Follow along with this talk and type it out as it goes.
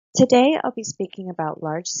Today I'll be speaking about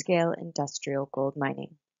large-scale industrial gold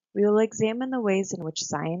mining. We will examine the ways in which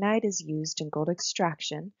cyanide is used in gold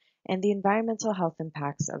extraction and the environmental health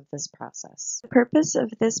impacts of this process. The purpose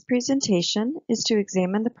of this presentation is to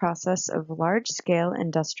examine the process of large-scale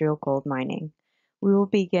industrial gold mining. We will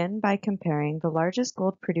begin by comparing the largest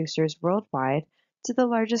gold producers worldwide to the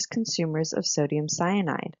largest consumers of sodium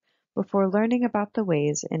cyanide, before learning about the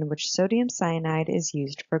ways in which sodium cyanide is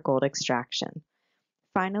used for gold extraction.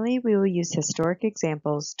 Finally, we will use historic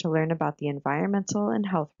examples to learn about the environmental and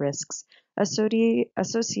health risks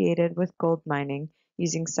associated with gold mining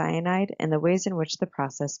using cyanide and the ways in which the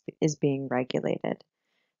process is being regulated.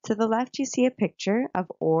 To the left, you see a picture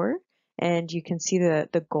of ore, and you can see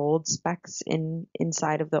the gold specks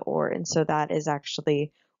inside of the ore, and so that is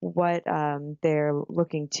actually what they're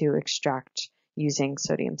looking to extract using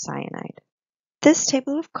sodium cyanide. This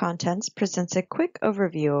table of contents presents a quick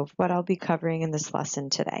overview of what I'll be covering in this lesson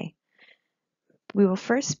today. We will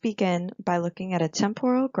first begin by looking at a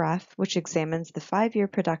temporal graph which examines the 5-year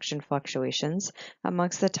production fluctuations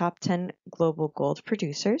amongst the top 10 global gold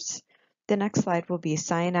producers. The next slide will be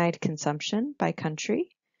cyanide consumption by country.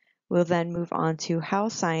 We'll then move on to how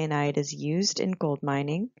cyanide is used in gold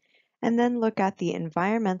mining, and then look at the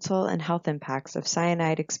environmental and health impacts of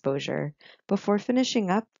cyanide exposure, before finishing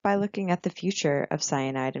up by looking at the future of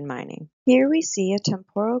cyanide in mining. Here we see a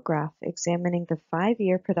temporal graph examining the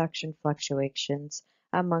 5-year production fluctuations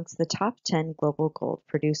amongst the top 10 global gold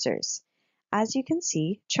producers. As you can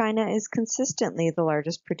see, China is consistently the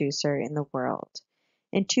largest producer in the world.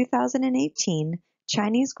 In 2018,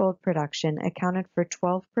 Chinese gold production accounted for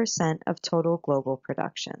 12% of total global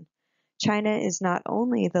production. China is not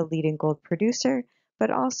only the leading gold producer,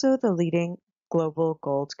 but also the leading global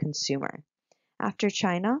gold consumer. After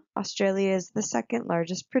China, Australia is the second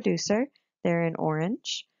largest producer, they're in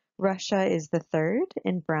orange. Russia is the third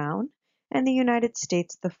in brown, and the United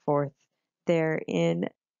States the fourth. They're in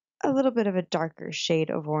a little bit of a darker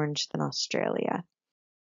shade of orange than Australia.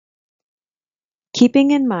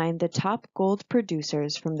 Keeping in mind the top gold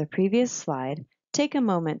producers from the previous slide, take a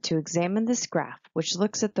moment to examine this graph, which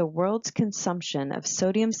looks at the world's consumption of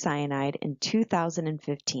sodium cyanide in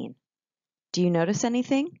 2015. Do you notice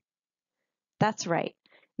anything? That's right.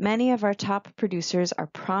 Many of our top producers are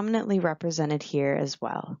prominently represented here as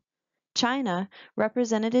well. China,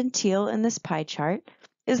 represented in teal in this pie chart,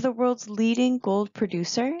 is the world's leading gold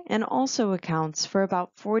producer and also accounts for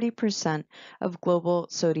about 40% of global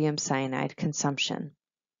sodium cyanide consumption.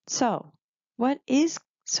 So, what is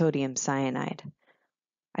sodium cyanide?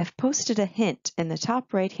 I've posted a hint in the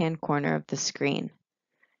top right-hand corner of the screen.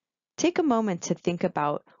 Take a moment to think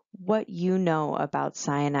about what you know about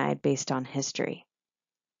cyanide based on history.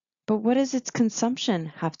 But what does its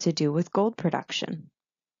consumption have to do with gold production?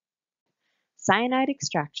 Cyanide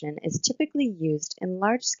extraction is typically used in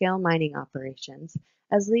large-scale mining operations,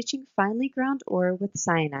 as leaching finely ground ore with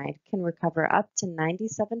cyanide can recover up to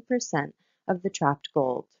 97% of the trapped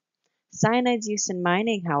gold. Cyanide's use in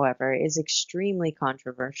mining, however, is extremely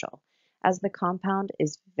controversial, as the compound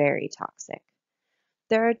is very toxic.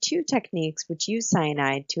 There are two techniques which use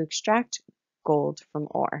cyanide to extract gold from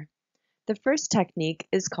ore. The first technique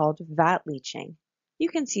is called vat leaching. You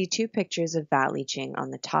can see two pictures of vat leaching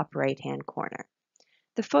on the top right-hand corner.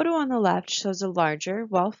 The photo on the left shows a larger,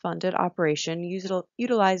 well-funded operation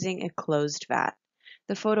utilizing a closed vat.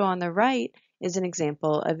 The photo on the right is an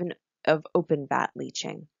example of open vat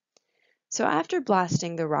leaching. So after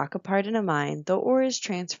blasting the rock apart in a mine, the ore is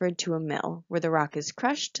transferred to a mill where the rock is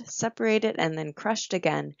crushed, separated, and then crushed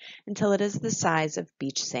again until it is the size of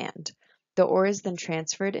beach sand. The ore is then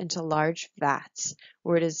transferred into large vats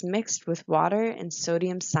where it is mixed with water and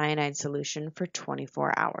sodium cyanide solution for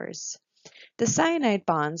 24 hours. The cyanide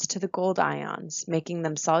bonds to the gold ions, making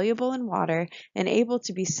them soluble in water and able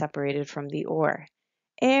to be separated from the ore.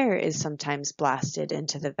 Air is sometimes blasted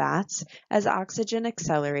into the vats as oxygen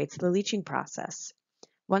accelerates the leaching process.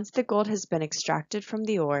 Once the gold has been extracted from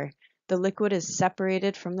the ore, the liquid is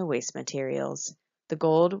separated from the waste materials. The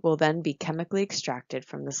gold will then be chemically extracted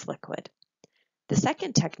from this liquid. The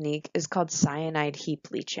second technique is called cyanide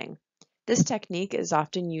heap leaching. This technique is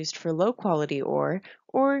often used for low-quality ore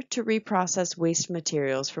or to reprocess waste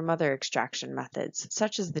materials from other extraction methods,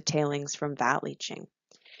 such as the tailings from vat leaching.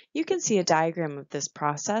 You can see a diagram of this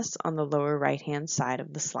process on the lower right-hand side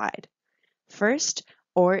of the slide. First,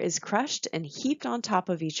 ore is crushed and heaped on top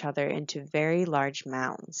of each other into very large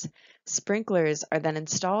mounds. Sprinklers are then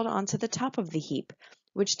installed onto the top of the heap,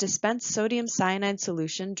 which dispense sodium cyanide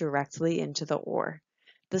solution directly into the ore.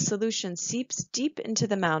 The solution seeps deep into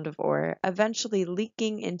the mound of ore, eventually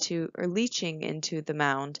leaching into the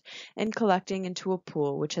mound and collecting into a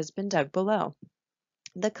pool which has been dug below.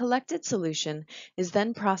 The collected solution is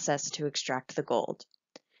then processed to extract the gold.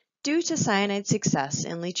 Due to cyanide's success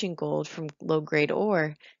in leaching gold from low-grade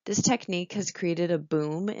ore, this technique has created a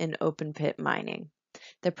boom in open-pit mining.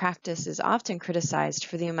 The practice is often criticized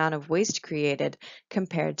for the amount of waste created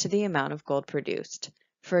compared to the amount of gold produced.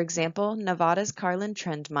 For example, Nevada's Carlin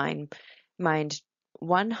Trend mine mined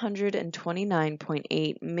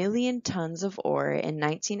 129.8 million tons of ore in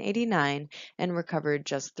 1989 and recovered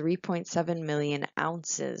just 3.7 million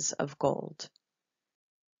ounces of gold.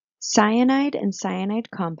 Cyanide and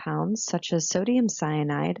cyanide compounds, such as sodium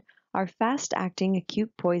cyanide, are fast-acting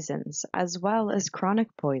acute poisons as well as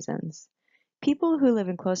chronic poisons. People who live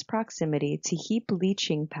in close proximity to heap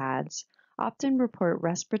leaching pads often report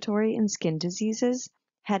respiratory and skin diseases,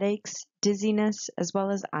 headaches, dizziness, as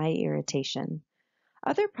well as eye irritation.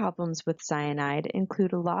 Other problems with cyanide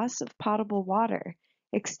include loss of potable water,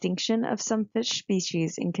 extinction of some fish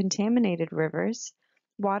species in contaminated rivers,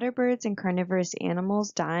 water birds and carnivorous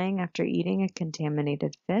animals dying after eating a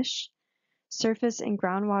contaminated fish, surface and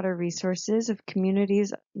groundwater resources of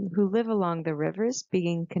communities who live along the rivers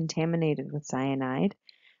being contaminated with cyanide,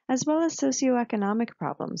 as well as socioeconomic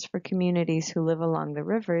problems for communities who live along the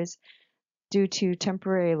rivers due to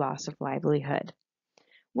temporary loss of livelihood.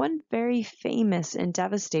 One very famous and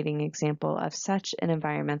devastating example of such an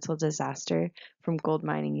environmental disaster from gold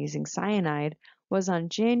mining using cyanide was on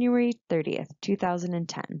January 30th,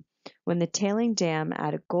 2010, when the tailing dam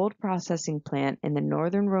at a gold processing plant in the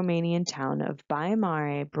northern Romanian town of Baia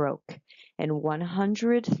Mare broke, and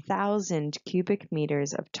 100,000 cubic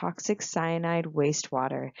meters of toxic cyanide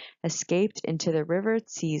wastewater escaped into the river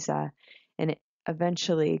Tisa and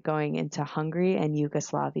eventually going into Hungary and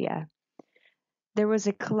Yugoslavia. There was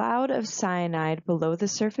a cloud of cyanide below the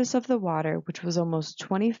surface of the water, which was almost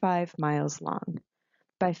 25 miles long.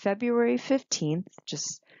 By February 15th,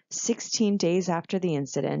 just 16 days after the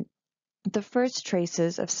incident, the first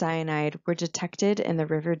traces of cyanide were detected in the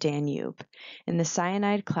river Danube, and the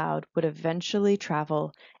cyanide cloud would eventually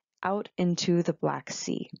travel out into the Black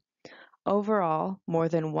Sea. Overall, more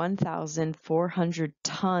than 1,400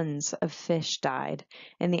 tons of fish died,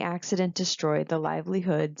 and the accident destroyed the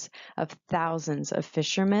livelihoods of thousands of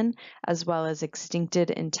fishermen, as well as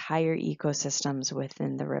extincted entire ecosystems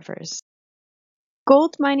within the rivers.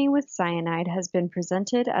 Gold mining with cyanide has been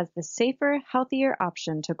presented as the safer, healthier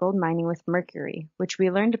option to gold mining with mercury, which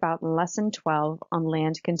we learned about in Lesson 12 on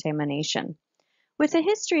land contamination. With a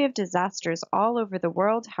history of disasters all over the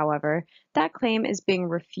world, however, that claim is being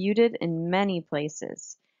refuted in many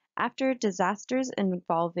places. After disasters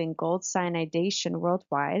involving gold cyanidation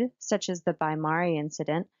worldwide, such as the Baia Mare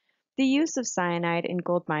incident, the use of cyanide in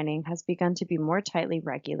gold mining has begun to be more tightly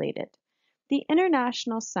regulated. The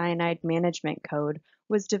International Cyanide Management Code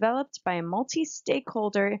was developed by a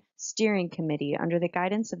multi-stakeholder steering committee under the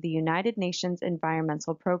guidance of the United Nations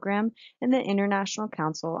Environmental Program and the International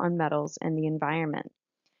Council on Metals and the Environment.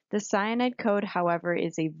 The Cyanide Code, however,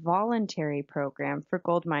 is a voluntary program for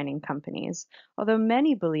gold mining companies, although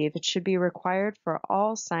many believe it should be required for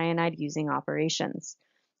all cyanide-using operations.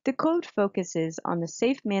 The code focuses on the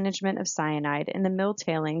safe management of cyanide in the mill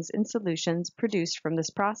tailings and solutions produced from this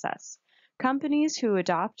process. Companies who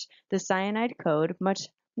adopt the Cyanide Code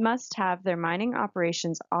must have their mining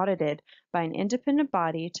operations audited by an independent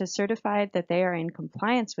body to certify that they are in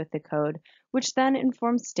compliance with the code, which then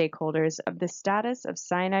informs stakeholders of the status of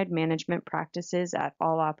cyanide management practices at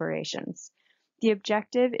all operations. The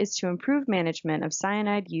objective is to improve management of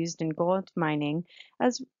cyanide used in gold mining,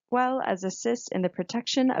 as well as assist in the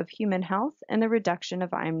protection of human health and the reduction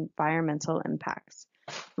of environmental impacts.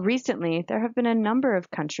 Recently, there have been a number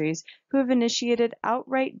of countries who have initiated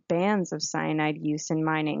outright bans of cyanide use in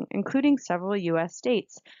mining, including several U.S.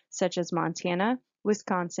 states, such as Montana,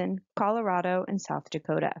 Wisconsin, Colorado, and South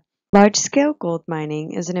Dakota. Large-scale gold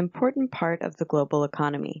mining is an important part of the global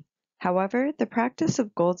economy. However, the practice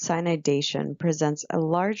of gold cyanidation presents a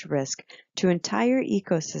large risk to entire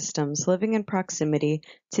ecosystems living in proximity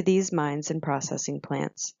to these mines and processing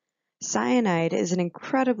plants. Cyanide is an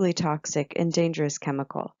incredibly toxic and dangerous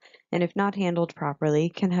chemical, and if not handled properly,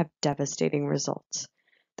 can have devastating results.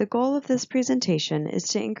 The goal of this presentation is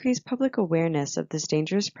to increase public awareness of this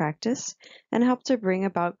dangerous practice and help to bring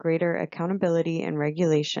about greater accountability and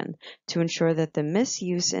regulation to ensure that the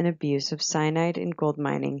misuse and abuse of cyanide in gold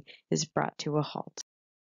mining is brought to a halt.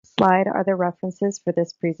 Slide are the references for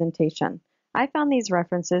this presentation. I found these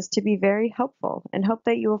references to be very helpful and hope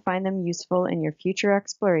that you will find them useful in your future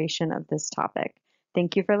exploration of this topic.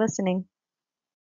 Thank you for listening.